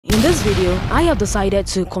In this video, I have decided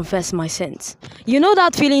to confess my sins. You know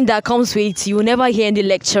that feeling that comes with you never hear any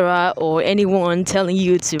lecturer or anyone telling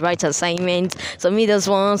you to write assignment, submit this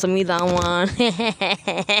one, submit that one.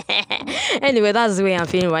 Anyway, that's the way I'm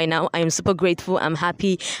feeling right now. I am super grateful, I'm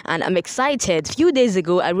happy, and I'm excited. A few days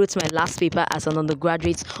ago, I wrote my last paper as an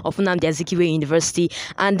undergraduate of Nnamdi Azikiwe University,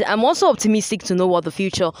 and I'm also optimistic to know what the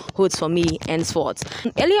future holds for me henceforth.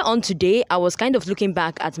 Earlier on today, I was kind of looking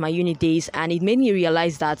back at my uni days, and it made me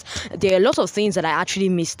realize that there are a lot of things that I actually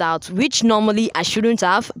missed out, which normally I shouldn't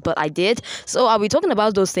have, but I did. So I'll be talking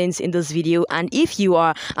about those things in this video, and if you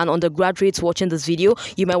are an undergraduate watching this video,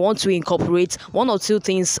 you might want to incorporate one or two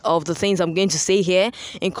things of the things I'm going to say here,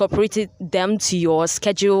 incorporate them to your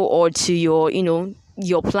schedule or to your,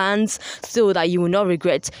 your plans, so that you will not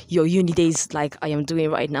regret your uni days like I am doing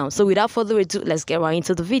right now. So without further ado, let's get right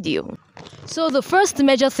into the video. So the first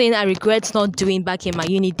major thing I regret not doing back in my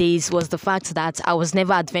uni days was the fact that I was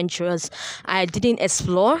never adventurous. I didn't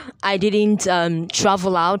explore, I didn't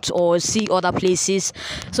travel out or see other places.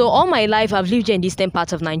 So all my life I've lived in the eastern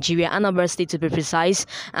part of Nigeria, Anambra State to be precise,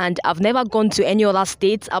 and I've never gone to any other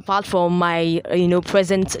state apart from my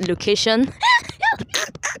present location.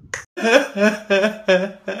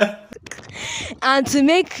 And to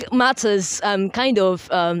make matters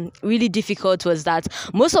really difficult was that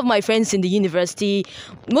most of my friends in the university,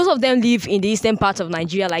 most of them live in the eastern part of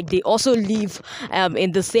Nigeria. Like, they also live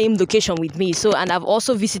in the same location with me. So, and I've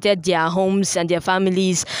also visited their homes and their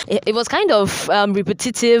families. It was kind of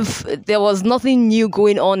repetitive. There was nothing new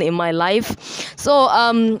going on in my life. So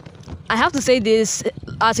I have to say this,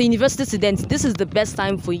 as a university student, this is the best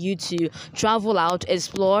time for you to travel out,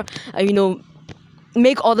 explore,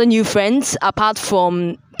 make other new friends apart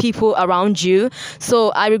from people around you.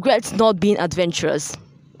 So I regret not being adventurous.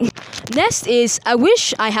 Next is, I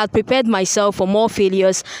wish I had prepared myself for more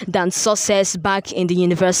failures than success back in the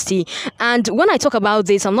university. And when I talk about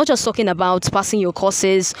this, I'm not just talking about passing your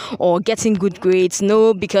courses or getting good grades.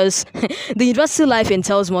 No, because the university life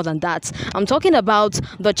entails more than that. I'm talking about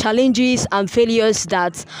the challenges and failures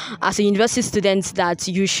that, as a university student, that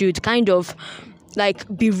you should kind of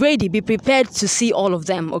be ready, be prepared to see all of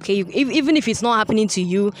them. Okay, even if it's not happening to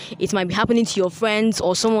you, it might be happening to your friends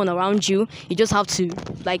or someone around you. You just have to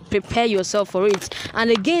prepare yourself for it.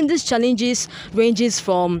 And again, these challenges ranges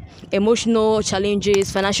from emotional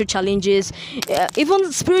challenges, financial challenges,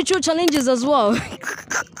 even spiritual challenges as well.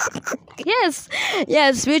 yes,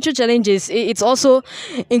 spiritual challenges, it's also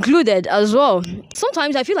included as well.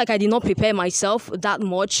 Sometimes I feel like I did not prepare myself that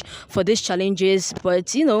much for these challenges, but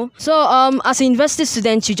so as an university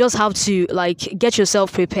student, you just have to get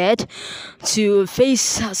yourself prepared to face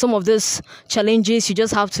some of these challenges. You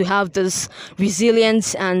just have to have this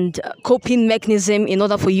resilience and coping mechanism in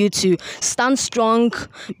order for you to stand strong,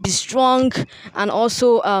 be strong, and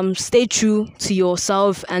also stay true to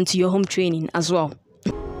yourself and to your home training as well.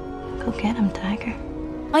 Go get him, Tiger.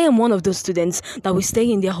 I am one of those students that will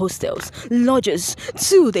stay in their hostels, lodges,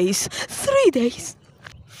 2 days, 3 days,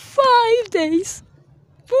 5 days,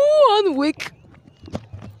 1 week,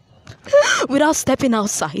 without stepping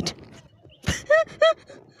outside.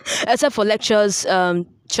 Except for lectures,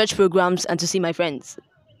 church programs, and to see my friends.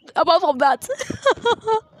 Apart from that,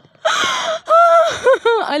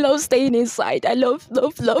 I love staying inside. I love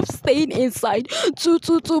staying inside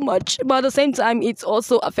too much. But at the same time, it's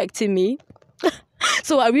also affecting me.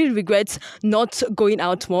 So I really regret not going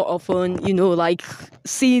out more often,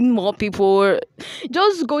 seeing more people,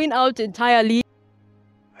 just going out entirely.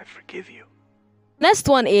 I forgive you. Next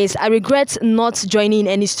one is, I regret not joining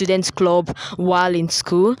any student club while in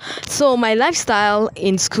school. So my lifestyle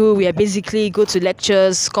in school, we basically go to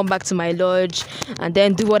lectures, come back to my lodge, and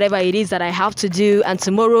then do whatever it is that I have to do. And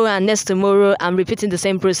tomorrow and next tomorrow, I'm repeating the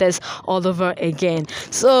same process all over again.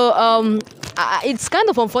 So it's kind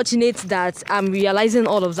of unfortunate that I'm realizing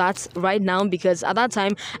all of that right now, because at that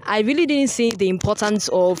time, I really didn't see the importance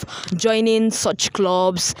of joining such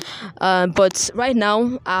clubs. But right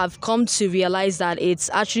now, I've come to realize that it's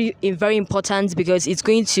actually very important, because it's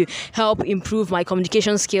going to help improve my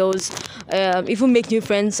communication skills, even make new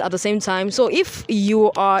friends at the same time. So if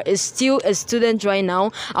you are still a student right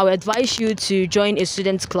now, I would advise you to join a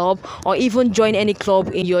student club, or even join any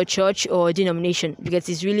club in your church or denomination, because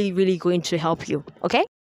it's really going to help you. Okay?